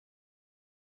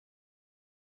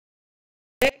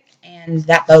and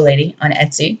That Bow Lady on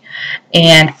Etsy,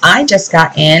 and I just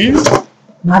got in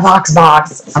my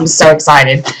Voxbox. I'm so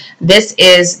excited. This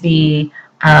is the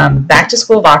Back to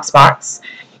School Voxbox,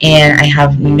 and I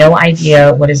have no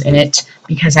idea what is in it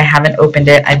because I haven't opened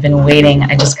it. I've been waiting.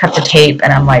 I just cut the tape,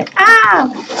 and I'm like,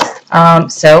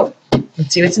 so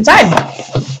let's see what's inside.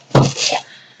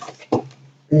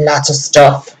 Lots of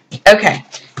stuff. Okay,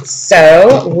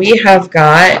 so we have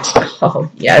got,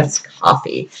 oh yes,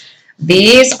 coffee.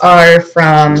 These are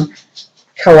from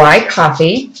Kauai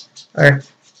Coffee, or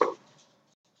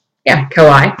yeah,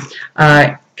 Kauai,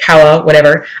 Kawa,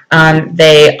 whatever.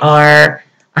 They are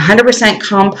 100%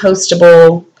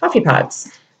 compostable coffee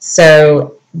pods.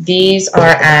 So these are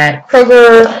at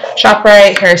Kroger,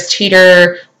 ShopRite, Harris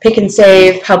Teeter, Pick and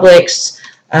Save, Publix,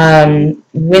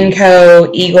 Winco,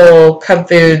 Eagle, Cub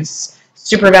Foods,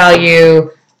 Super Value,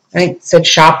 I think it said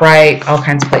ShopRite, all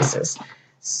kinds of places.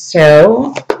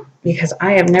 So, because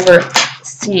I have never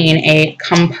seen a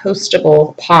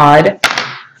compostable pod,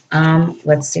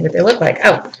 let's see what they look like.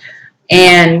 Oh,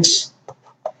 and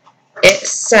it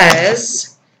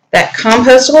says that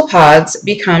compostable pods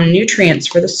become nutrients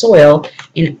for the soil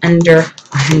in under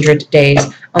 100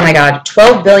 days. Oh my God,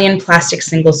 12 billion plastic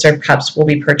single-serve cups will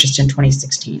be purchased in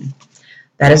 2016.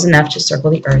 That is enough to circle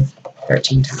the earth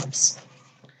 13 times.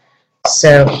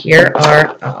 So here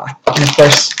are, and of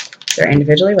course, they're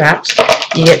individually wrapped.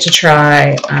 You get to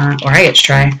try, or I get to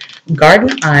try,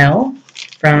 Garden Isle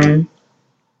from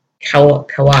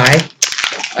Kauai,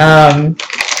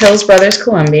 Hills Brothers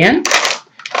Colombian,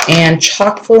 and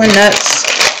Chock full of Nuts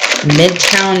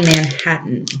Midtown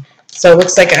Manhattan. So it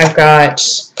looks like I've got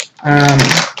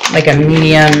like a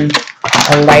medium,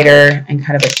 a lighter, and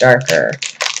kind of a darker.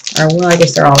 Or, well, I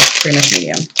guess they're all pretty much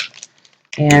medium.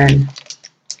 And,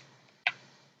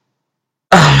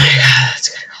 oh my God, that's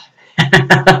good.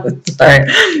 Sorry.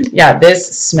 Yeah,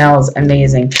 this smells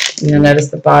amazing. You'll notice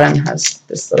the bottom has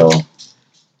this little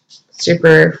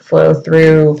super flow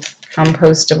through,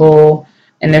 compostable,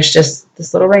 and there's just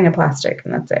this little ring of plastic,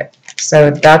 and that's it.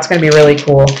 So that's going to be really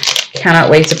cool. Cannot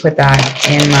wait to put that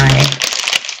in my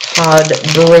pod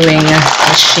brewing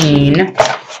machine.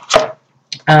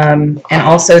 And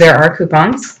also there are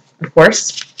coupons, of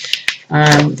course.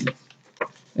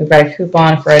 We've got a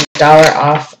coupon for $1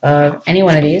 off of any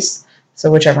one of these. So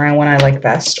whichever one I like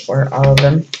best, or all of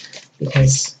them,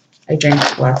 because I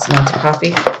drink lots and lots of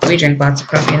coffee. We drink lots of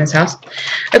coffee in this house.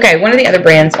 Okay, one of the other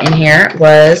brands in here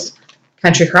was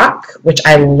Country Crock, which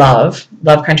I love.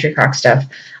 Love Country Crock stuff.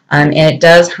 And it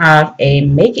does have a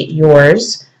make it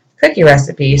yours cookie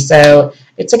recipe. So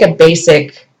it's like a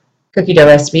basic cookie dough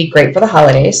recipe, great for the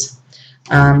holidays.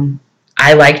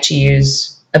 I like to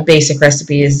use a basic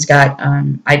recipe. It's got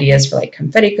ideas for like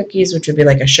confetti cookies, which would be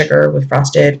like a sugar with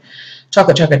frosted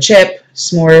chocolate chip,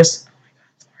 s'mores,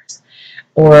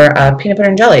 or peanut butter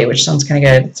and jelly, which sounds kind of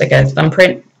good. It's like a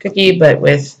thumbprint cookie, but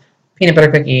with peanut butter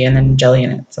cookie and then jelly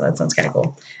in it. So that sounds kind of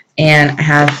cool. And I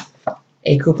have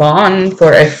a coupon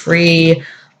for a free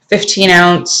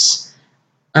 15-ounce,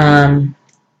 I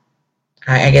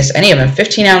guess any of them,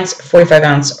 15-ounce,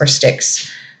 45-ounce, or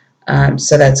sticks.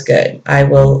 So that's good. I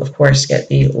will, of course, get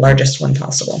the largest one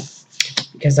possible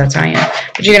because that's how I am.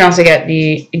 But you can also get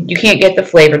you can't get the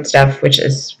flavored stuff, which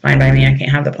is fine by me. I can't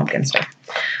have the pumpkin stuff.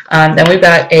 Then we've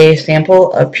got a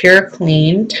sample of Pure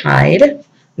Clean Tide.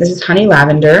 This is honey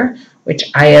lavender, which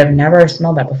I have never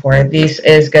smelled that before. This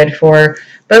is good for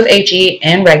both HE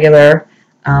and regular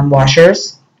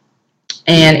washers.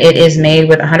 And it is made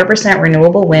with 100%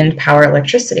 renewable wind power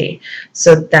electricity.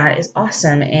 So that is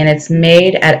awesome. And it's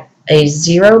made at a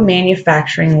zero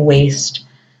manufacturing waste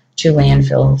to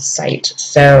landfill site.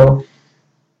 So,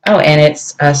 oh, and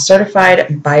it's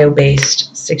certified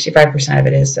bio-based. 65% of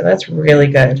it is. So that's really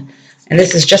good. And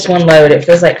this is just one load. It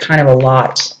feels like kind of a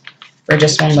lot for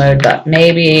just one load, but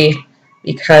maybe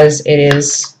because it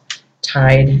is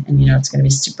Tide and you know it's going to be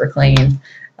super clean.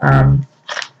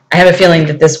 I have a feeling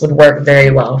that this would work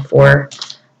very well for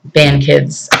band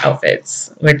kids'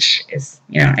 outfits, which is,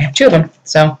 you know, I have 2 of them.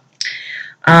 So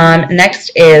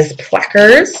next is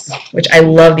Plackers, which I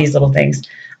love these little things.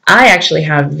 I actually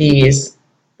have these,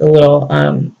 the little,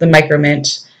 the micro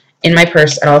mint in my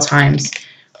purse at all times.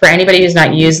 For anybody who's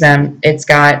not used them, it's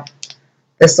got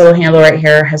this little handle right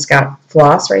here, has got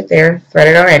floss right there,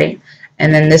 threaded already.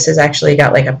 And then this has actually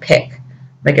got like a pick,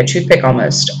 like a toothpick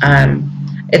almost.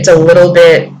 It's a little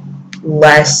bit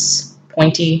less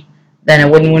pointy than a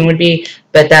wooden one would be,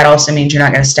 but that also means you're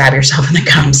not going to stab yourself in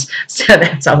the gums, so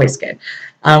that's always good.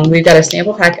 We've got a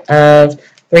sample pack of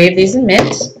 3 of these in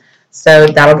mint, so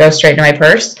that'll go straight into my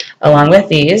purse, along with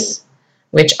these,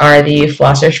 which are the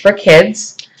flossers for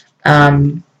kids.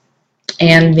 And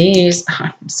And these,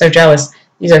 I'm so jealous.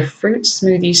 These are fruit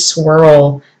smoothie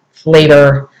swirl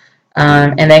flavor,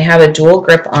 and they have a dual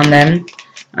grip on them.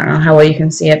 I don't know how well you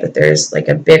can see it, but there's like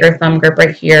a bigger thumb grip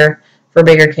right here for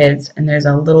bigger kids, and there's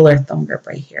a littler thumb grip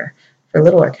right here for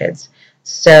littler kids.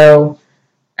 So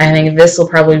I think this will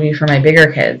probably be for my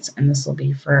bigger kids, and this will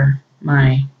be for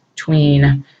my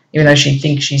tween, even though she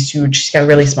thinks she's huge. She's got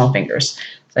really small fingers,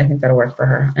 so I think that'll work for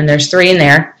her. And there's 3 in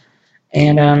there,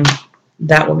 and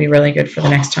that will be really good for the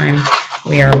next time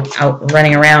we are out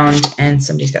running around and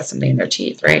somebody's got something in their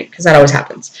teeth, right? Because that always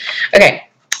happens. Okay,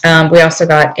 we also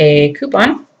got a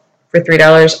coupon for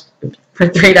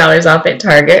 $3 off at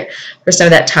Target for some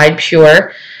of that Tide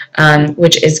Pure,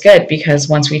 which is good because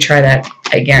once we try that,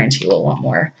 I guarantee we'll want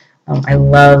more. I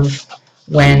love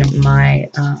when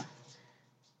my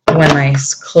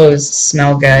clothes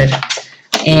smell good.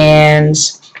 And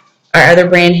our other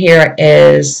brand here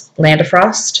is Land of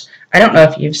Frost. I don't know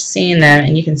if you've seen them,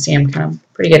 and you can see them kind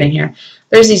of pretty good in here.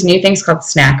 There's these new things called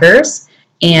Snackers,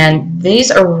 and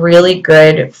these are really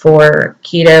good for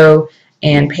keto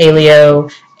and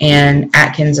paleo and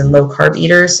Atkins and low carb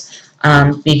eaters,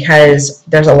 because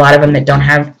there's a lot of them that don't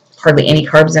have hardly any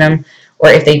carbs in them, or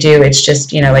if they do, it's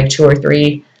just, like 2 or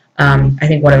 3. I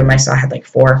think one of them I saw had like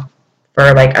 4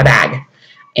 for like a bag.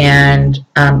 And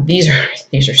these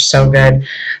are so good.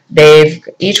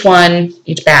 Each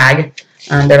bag,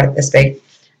 they're like this big.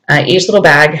 Each little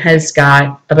bag has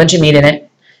got a bunch of meat in it,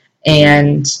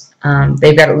 and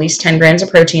they've got at least 10 grams of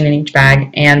protein in each bag.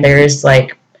 And there's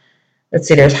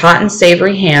there's hot and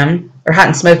savory ham, or hot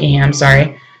and smoky ham,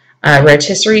 sorry,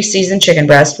 rotisserie seasoned chicken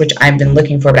breast, which I've been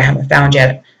looking for but I haven't found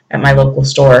yet at my local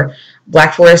store.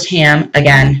 Black Forest ham,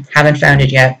 again, haven't found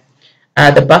it yet.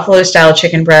 The buffalo style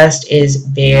chicken breast is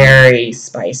very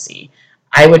spicy.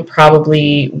 I would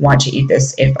probably want to eat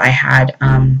this if I had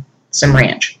some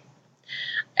ranch.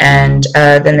 And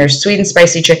then there's sweet and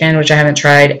spicy chicken, which I haven't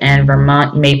tried, and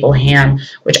Vermont maple ham,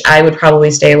 which I would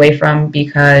probably stay away from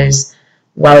because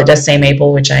while it does say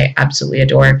maple, which I absolutely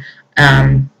adore,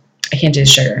 I can't do the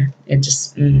sugar. It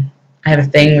just, I have a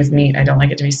thing with meat. I don't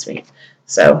like it to be sweet.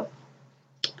 So,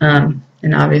 and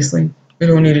obviously, I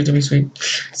don't need it to be sweet.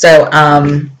 So,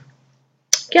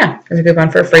 yeah, there's a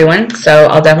coupon for a free one. So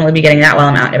I'll definitely be getting that while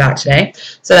I'm out and about today.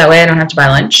 So that way I don't have to buy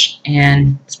lunch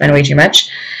and spend way too much.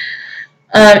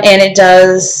 And it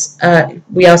does,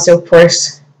 we also, of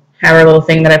course, have our little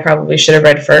thing that I probably should have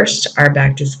read first, our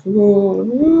Back to School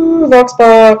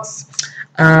Voxbox,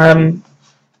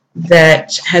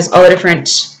 that has all the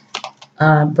different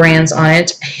brands on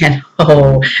it. And,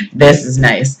 oh, this is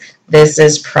nice. This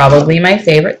is probably my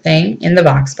favorite thing in the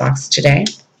Voxbox today.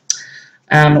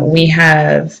 We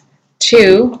have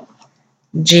 2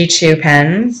 G2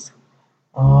 pens,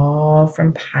 all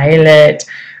from Pilot.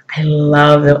 I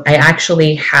love them. I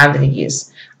actually have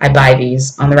these. I buy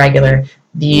these on the regular.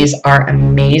 These are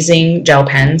amazing gel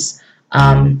pens.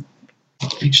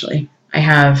 Actually, I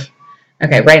have,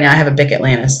 right now I have a Bic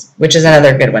Atlantis, which is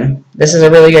another good one. This is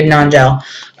a really good non-gel.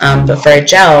 But for a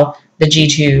gel, the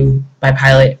G2 by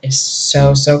Pilot is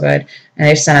so, so good. And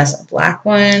they've sent us a black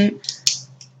one.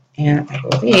 And I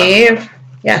believe,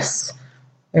 yes,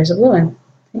 there's a blue one.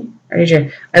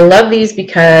 I love these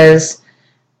because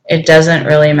it doesn't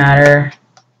really matter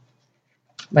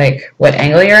like what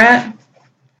angle you're at.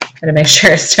 Gotta make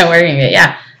sure it's still working.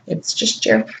 Yeah, it's just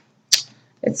you.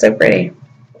 It's so pretty.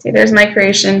 See, there's my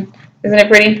creation. Isn't it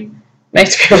pretty?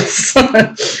 Nice girls.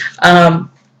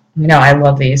 I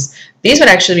love these. These would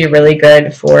actually be really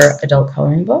good for adult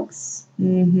coloring books,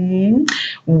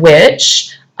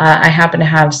 which I happen to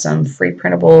have some free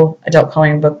printable adult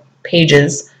coloring book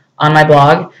pages on my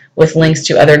blog with links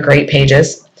to other great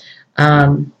pages.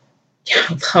 Love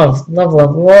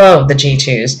the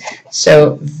G2s.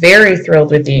 So very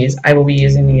thrilled with these. I will be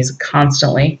using these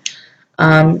constantly.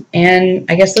 And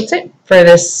I guess that's it for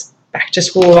this Back to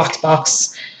School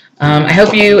Voxbox. I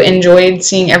hope you enjoyed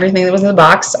seeing everything that was in the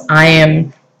box. I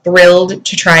am thrilled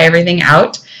to try everything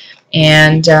out,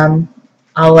 and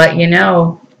I'll let you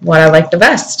know what I like the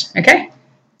best. Okay?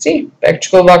 See, Back to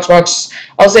School Voxbox.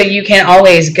 Also, you can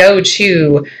always go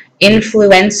to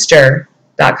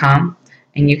influencer.com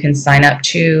and you can sign up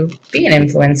to be an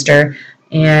influencer.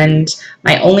 And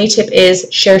my only tip is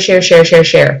share.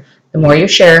 The more you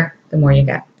share, the more you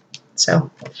get. So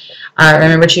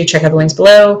remember to check out the links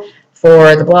below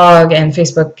for the blog and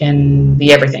Facebook and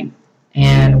the everything.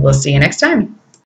 And we'll see you next time.